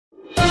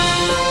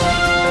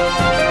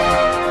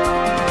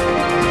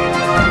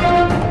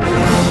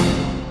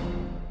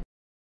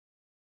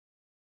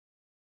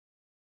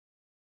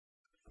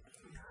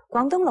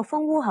廣東陸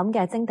豐烏坎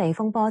嘅徵地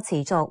風波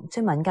持續，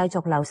村民繼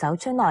續留守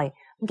村內，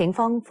警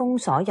方封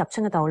鎖入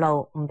村嘅道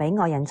路，唔俾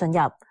外人進入。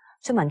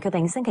村民決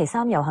定星期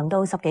三遊行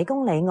到10幾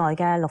公里外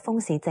嘅陸豐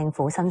市政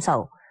府申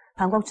訴。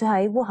彭國柱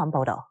喺烏坎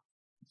報道。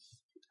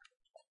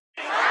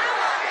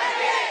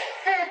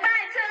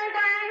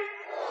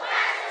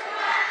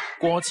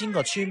過千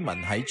個村民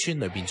喺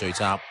村裏邊聚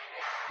集，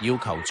要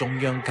求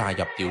中央介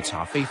入調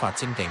查非法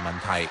徵地問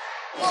題。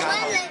我們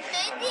沒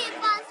地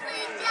方睡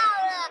覺了。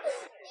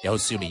有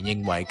少年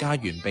認為家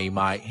園被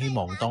賣，希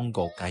望當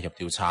局介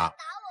入調查。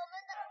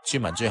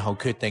村民最後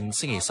決定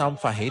星期三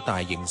發起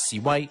大型示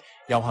威，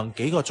遊行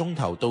幾個鐘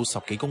頭到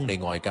10幾公里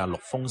外嘅陸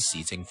豐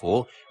市政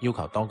府，要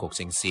求當局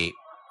正視，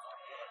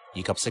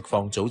以及釋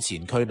放早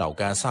前拘留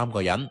嘅3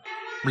個人。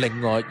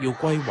另外要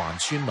歸還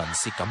村民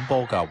薛錦波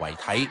嘅遺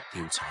體，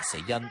調查死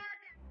因。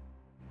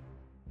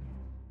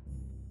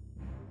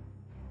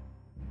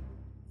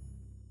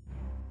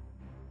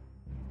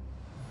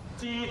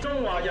致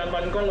中華人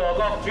民共和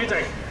國主席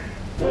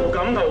胡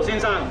錦濤先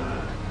生，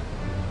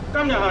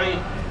今日係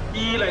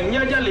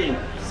2011年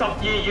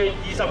12月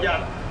20日，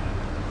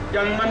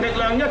人民力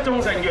量一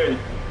眾成員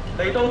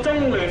嚟到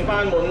中聯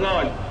辦門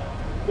外，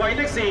為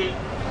的是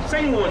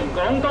聲援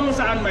廣東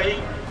汕尾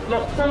陸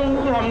豐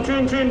烏坎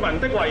村村民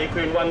的維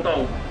權運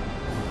動。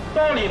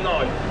多年來，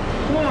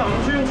烏坎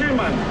村村民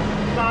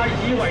賴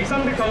以為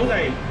生的土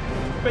地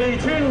被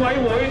村委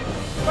會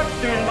不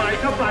斷賣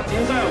給發展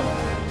商，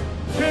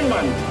村民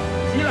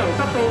只能得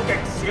到極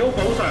少補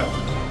償，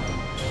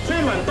村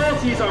民多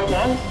次上訪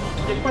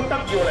亦不得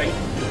要領。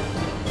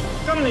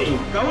今年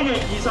9月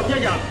21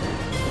日，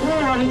烏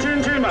坎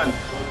村村民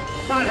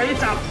發起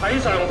集體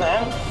上訪，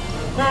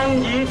抗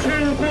議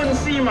村官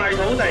私賣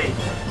土地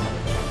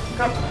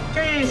及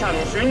基層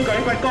選舉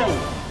不公，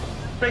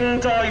並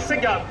在昔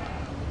日、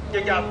翌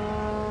日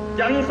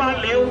引發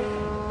了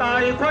大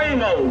規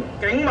模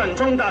警民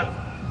衝突，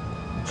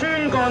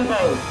村幹部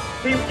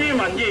怯於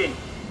民意，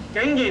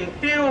竟然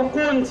丟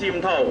官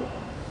潛逃，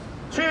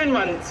村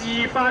民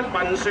自發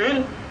民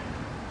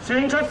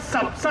選出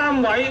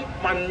13位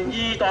民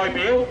意代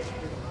表，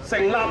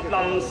成立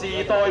臨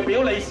時代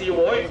表理事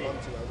會，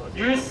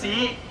與市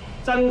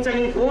鎮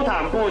政府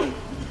談判，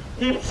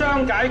協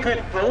商解決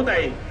土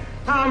地、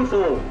貪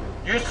腐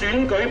與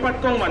選舉不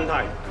公問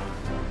題。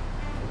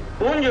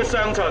本月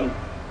上旬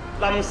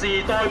臨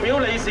時代表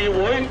理事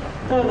會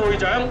副會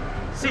長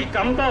薛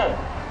錦波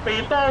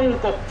被當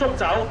局捉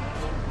走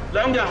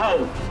，2日後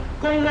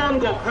公安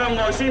局向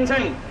外宣稱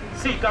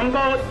薛錦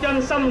波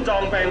因心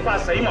臟病發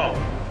死亡。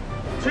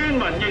村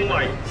民認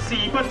為事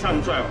不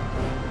尋常，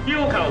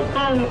要求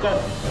當局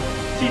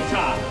徹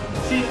查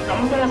薛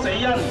錦波死因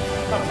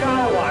及交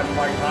還遺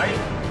體，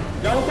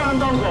有關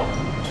當局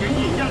竟然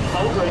一口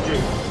拒絕。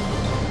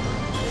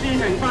事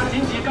情發展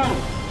至今，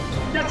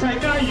一切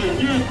皆源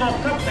於各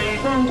級地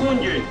方官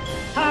員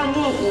貪污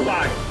腐敗。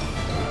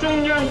中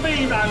央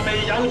非但未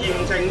有嚴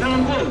懲貪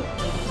官，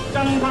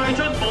更派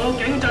出武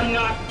警鎮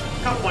壓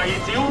及圍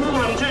剿烏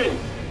坎村，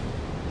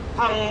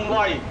行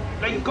為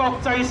令國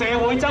際社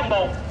會側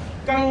目，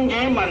更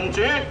與民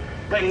主、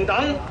平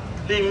等、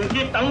廉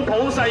潔等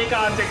普世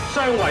價值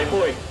相違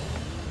背。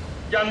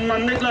人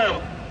民力量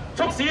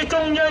促使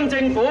中央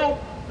政府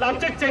立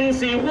即正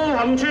視烏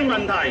坎村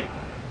問題，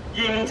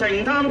嚴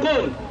懲貪官，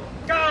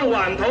交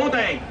還土地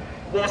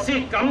和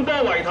薛錦波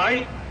遺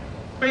體，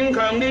並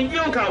強烈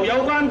要求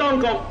有關當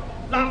局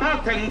立刻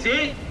停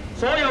止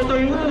所有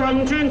對烏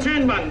坎村村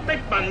民的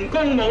民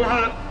工武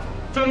嚇，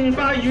盡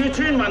快與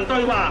村民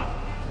對話，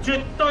絕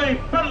對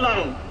不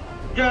能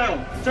讓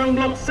像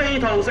6四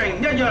屠城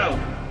一樣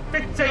的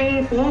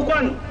政府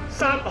軍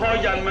殺害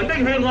人民的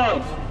血案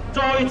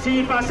再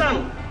次發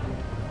生。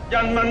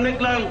人民力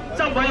量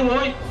執委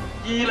會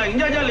2011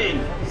年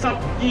12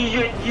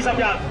月20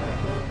日，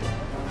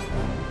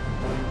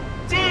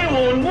支援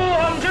烏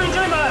坎村村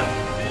民，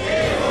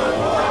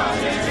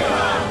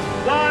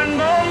還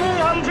我烏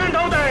坎村土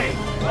地，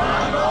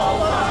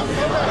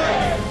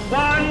還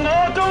我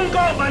中國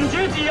民主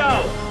自由，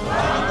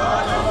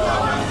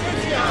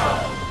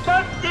不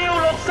要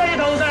6四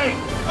屠城，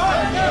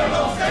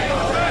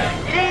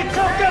結束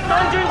一黨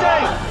專政，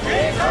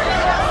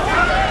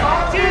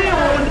支援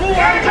烏坎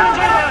村村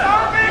民，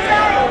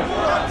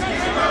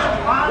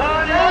還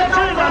我村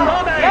民土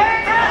地，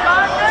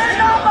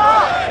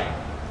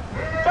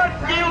不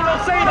要6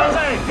四屠城。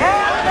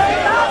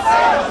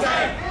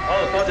好，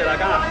多謝大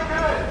家。